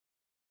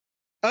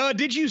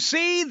Did you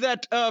see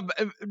that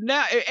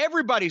now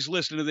everybody's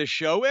listening to this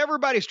show.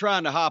 Everybody's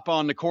trying to hop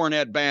on the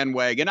Cornette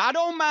bandwagon. I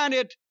don't mind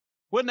it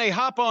when they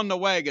hop on the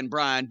wagon,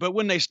 Brian, but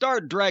when they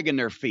start dragging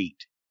their feet.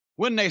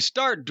 Now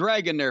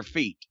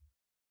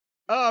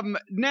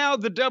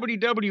the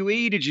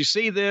WWE, did you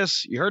see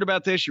this? You heard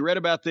about this? You read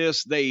about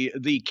this?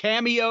 The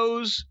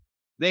Cameos,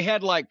 they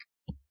had like,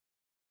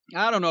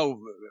 I don't know,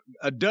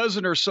 a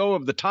dozen or so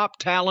of the top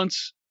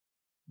talents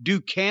do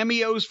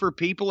cameos for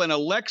people, and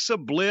Alexa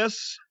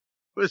Bliss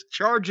was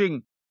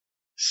charging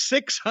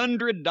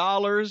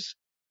 $600,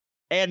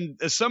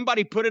 and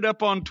somebody put it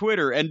up on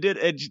Twitter and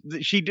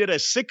she did a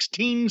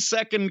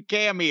 16-second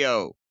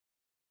cameo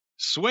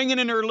swinging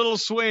in her little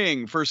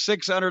swing for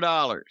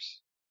 $600.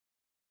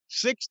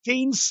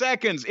 16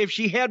 seconds. If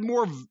she had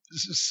more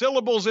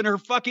syllables in her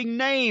fucking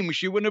name,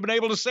 she wouldn't have been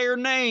able to say her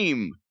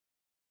name.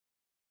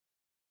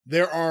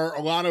 There are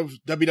a lot of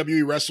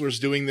WWE wrestlers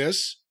doing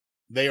this.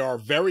 They are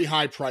very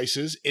high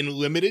prices in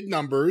limited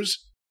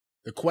numbers.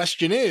 The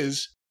question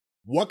is,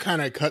 what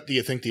kind of cut do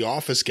you think The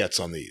Office gets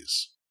on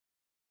these?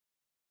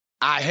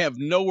 I have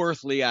no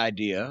earthly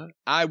idea.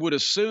 I would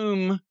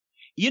assume,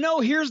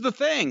 here's the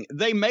thing.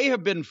 They may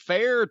have been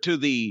fair to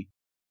the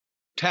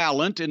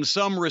talent in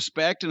some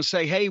respect and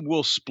say, hey,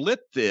 we'll split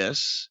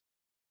this,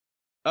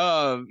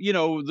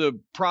 the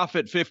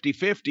profit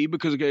 50-50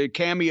 because a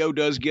cameo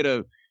does get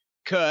a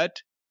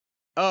cut.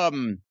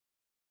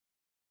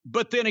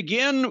 But then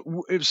again,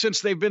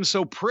 since they've been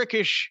so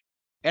prickish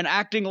and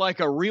acting like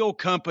a real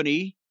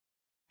company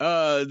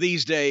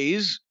these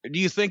days, do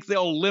you think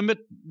they'll limit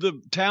the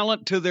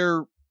talent to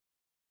their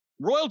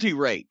royalty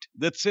rate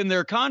that's in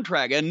their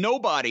contract? And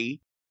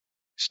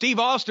Steve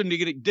Austin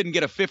didn't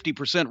get a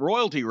 50%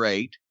 royalty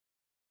rate.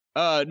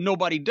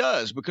 Nobody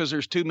does, because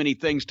there's too many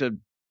things to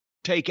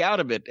take out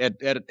of it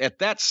at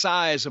that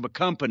size of a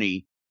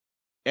company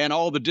and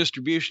all the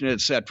distribution,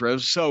 etc.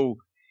 So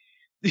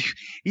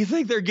you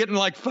think they're getting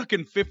like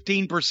fucking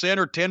 15%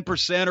 or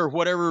 10% or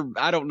whatever?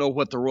 I don't know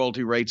what the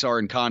royalty rates are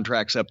in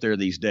contracts up there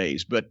these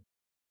days, but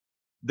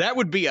that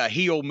would be a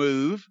heel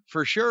move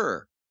for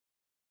sure.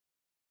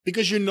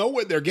 Because you know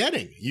what they're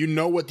getting. You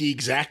know what the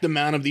exact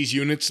amount of these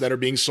units that are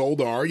being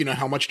sold are. You know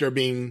how much they're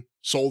being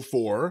sold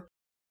for.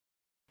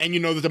 And you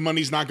know that the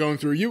money's not going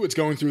through you. It's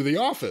going through the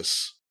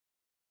office.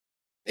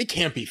 It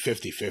can't be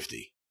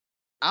 50-50.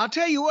 I'll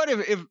tell you what,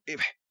 if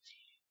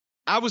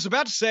I was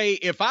about to say,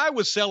 if I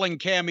was selling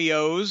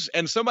cameos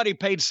and somebody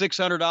paid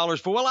 $600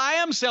 for, well, I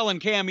am selling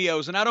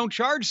cameos and I don't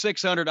charge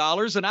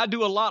 $600 and I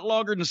do a lot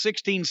longer than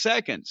 16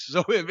 seconds.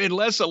 So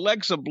unless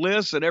Alexa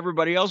Bliss and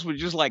everybody else was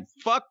just like,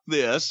 fuck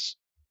this,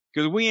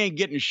 because we ain't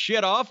getting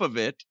shit off of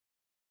it,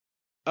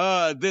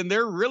 then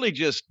they're really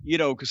just,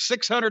 because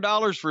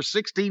 $600 for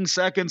 16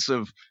 seconds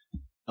of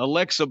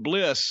Alexa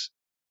Bliss,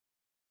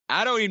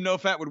 I don't even know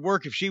if that would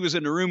work if she was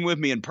in the room with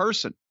me in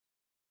person.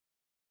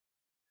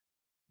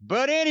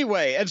 But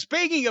anyway, and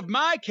speaking of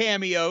my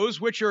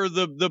cameos, which are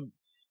the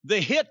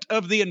hit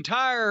of the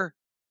entire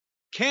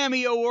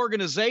cameo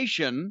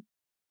organization,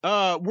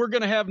 we're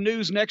going to have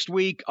news next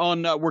week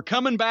on, we're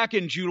coming back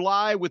in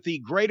July with the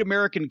Great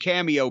American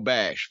Cameo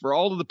Bash for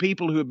all of the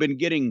people who have been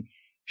getting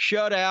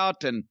shut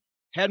out and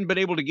hadn't been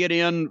able to get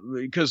in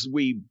because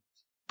we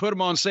put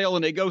them on sale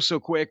and they go so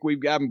quick.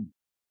 I'm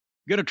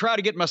going to try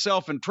to get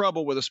myself in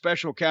trouble with a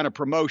special kind of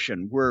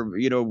promotion where,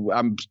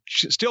 I'm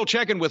still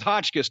checking with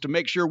Hotchkiss to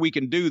make sure we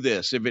can do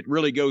this if it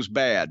really goes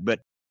bad. But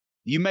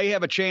you may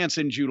have a chance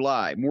in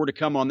July. More to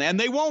come on that. And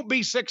they won't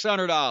be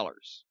 $600.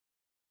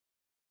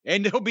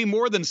 And they'll be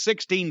more than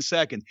 16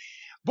 seconds.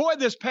 Boy,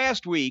 this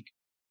past week,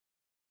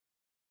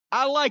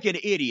 I like an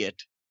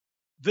idiot.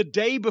 The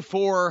day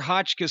before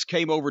Hotchkiss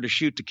came over to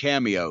shoot the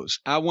cameos,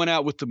 I went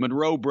out with the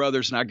Monroe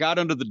brothers and I got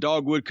under the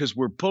dogwood because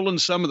we're pulling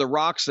some of the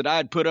rocks that I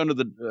had put under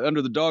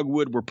the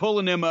dogwood. We're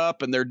pulling them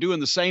up and they're doing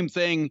the same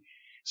thing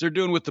as they're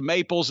doing with the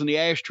maples and the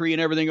ash tree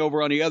and everything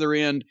over on the other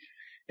end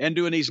and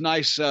doing these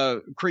nice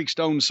creek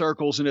stone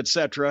circles and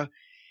etc.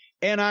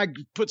 And I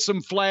put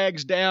some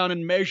flags down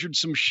and measured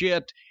some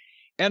shit.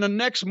 And the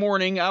next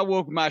morning I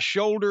woke my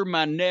shoulder,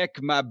 my neck,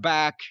 my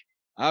back.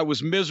 I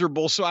was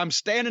miserable. So I'm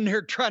standing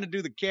there trying to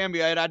do the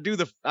cameo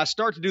and I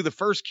start to do the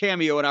first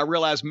cameo and I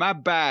realize my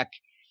back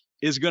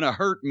is going to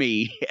hurt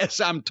me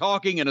as I'm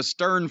talking in a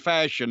stern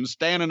fashion,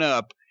 standing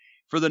up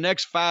for the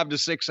next 5 to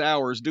 6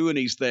 hours doing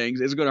these things.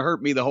 It's going to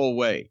hurt me the whole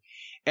way.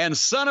 And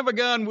son of a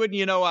gun, wouldn't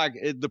you know,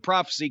 the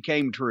prophecy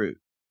came true.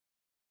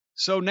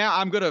 So now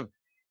I'm going to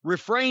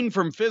refrain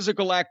from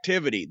physical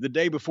activity the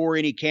day before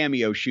any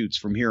cameo shoots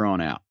from here on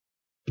out.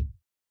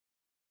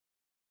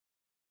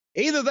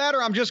 Either that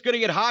or I'm just going to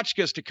get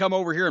Hotchkiss to come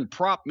over here and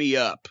prop me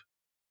up.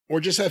 Or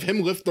just have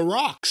him lift the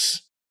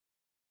rocks.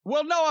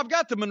 Well, no, I've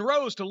got the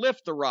Monroes to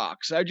lift the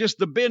rocks. Just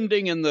the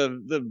bending and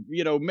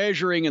the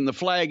measuring and the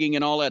flagging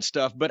and all that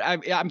stuff. But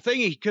I'm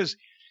thinking, because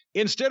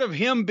instead of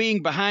him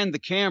being behind the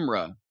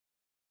camera,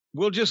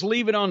 we'll just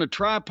leave it on a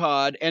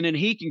tripod and then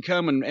he can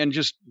come and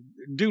just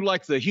do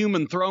like the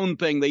human throne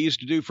thing they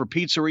used to do for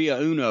Pizzeria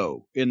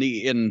Uno in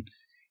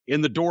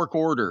the Dork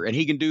Order, and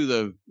he can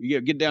do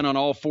get down on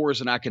all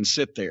fours and I can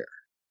sit there.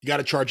 You got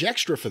to charge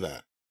extra for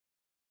that.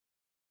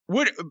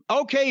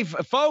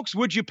 Folks,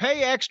 would you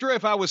pay extra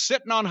if I was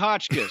sitting on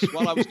Hotchkiss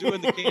while I was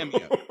doing the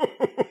cameo?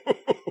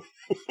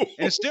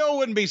 And it still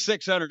wouldn't be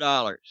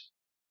 $600.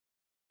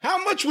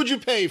 How much would you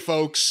pay,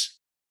 folks?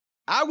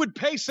 I would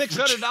pay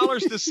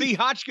 $600 to see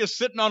Hotchkiss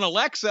sitting on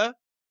Alexa.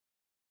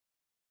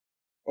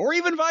 Or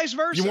even vice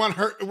versa. You want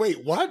her?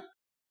 Wait, what?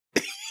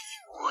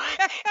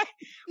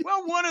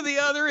 Well, one or the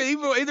other.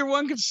 Either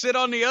one could sit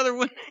on the other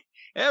one.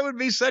 That would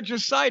be such a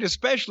sight,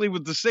 especially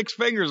with the 6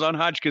 fingers on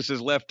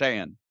Hotchkiss's left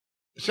hand.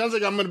 It sounds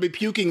like I'm going to be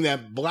puking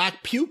that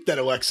black puke that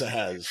Alexa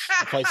has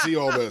if I see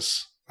all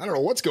this. I don't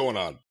know what's going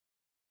on.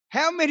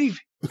 How many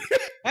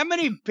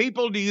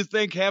people do you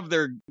think have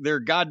their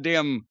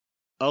goddamn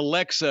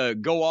Alexa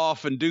go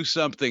off and do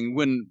something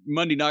when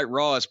Monday Night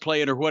Raw is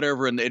playing or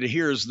whatever, and it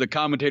hears the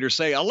commentator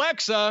say,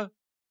 Alexa,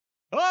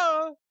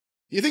 oh.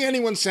 You think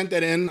anyone sent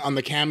that in on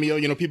the Cameo?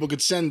 You know, people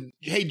could send,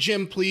 hey,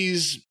 Jim,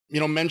 please,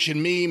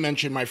 mention me,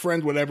 mention my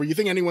friend, whatever. You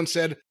think anyone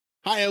said,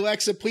 hi,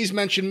 Alexa, please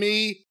mention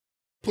me.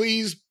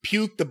 Please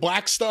puke the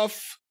black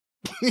stuff.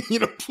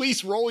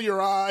 Please roll your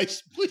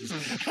eyes. Please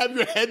have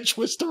your head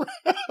twist around.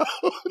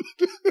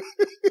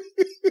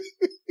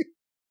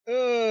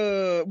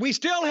 We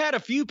still had a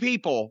few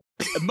people.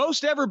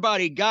 Most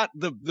everybody got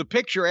the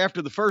picture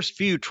after the first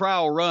few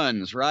trial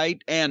runs,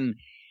 right? And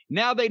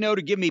now they know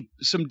to give me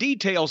some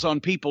details on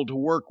people to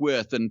work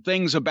with and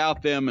things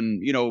about them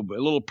and, a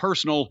little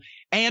personal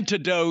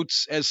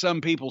antidotes, as some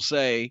people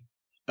say,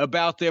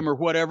 about them or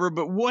whatever.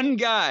 But one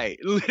guy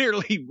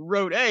literally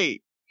wrote,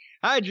 hey,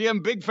 hi,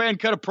 Jim, big fan,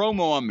 cut a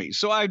promo on me.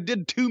 So I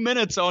did 2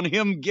 minutes on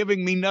him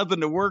giving me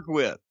nothing to work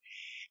with.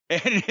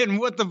 And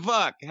what the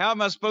fuck? How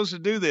am I supposed to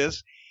do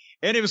this?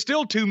 And it was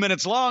still 2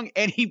 minutes long,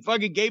 and he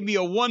fucking gave me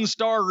a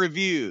 1-star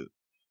review.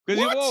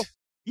 What?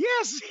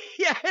 Yes,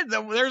 yeah,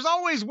 there's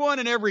always one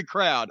in every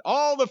crowd.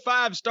 All the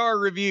 5-star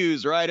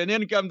reviews, right? And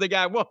then comes the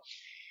guy,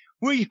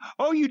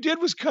 all you did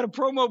was cut a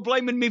promo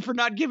blaming me for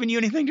not giving you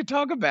anything to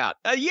talk about.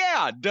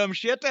 Yeah, dumb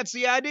shit, that's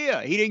the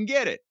idea. He didn't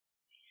get it.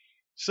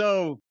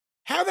 So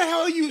how the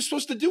hell are you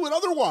supposed to do it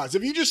otherwise?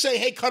 If you just say,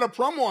 hey, cut a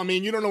promo on me,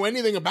 and you don't know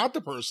anything about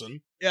the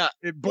person. Yeah,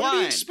 blind. What do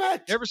you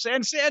expect?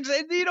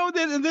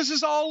 This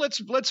is all,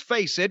 let's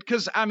face it,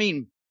 because,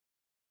 I'm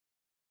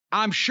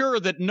sure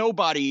that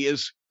nobody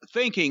is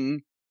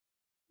thinking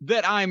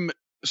that I'm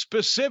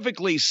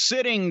specifically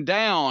sitting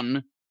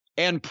down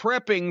and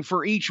prepping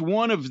for each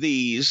one of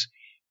these.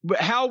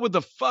 But how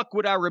the fuck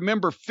would I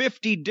remember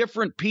 50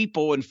 different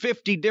people in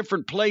 50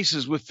 different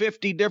places with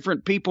 50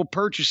 different people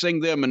purchasing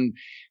them and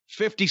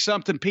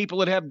 50-something people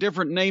that have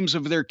different names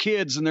of their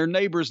kids and their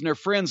neighbors and their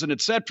friends and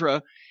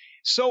etc.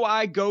 So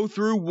I go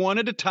through one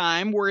at a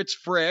time where it's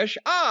fresh.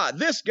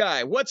 This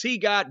guy, what's he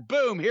got?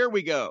 Boom, here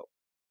we go.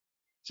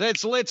 So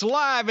it's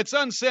live, it's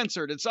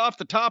uncensored, it's off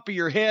the top of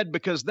your head,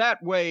 because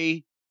that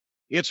way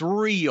it's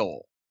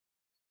real.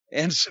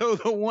 And so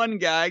the one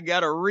guy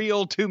got a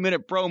real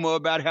 2-minute promo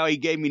about how he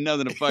gave me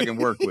nothing to fucking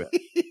work with.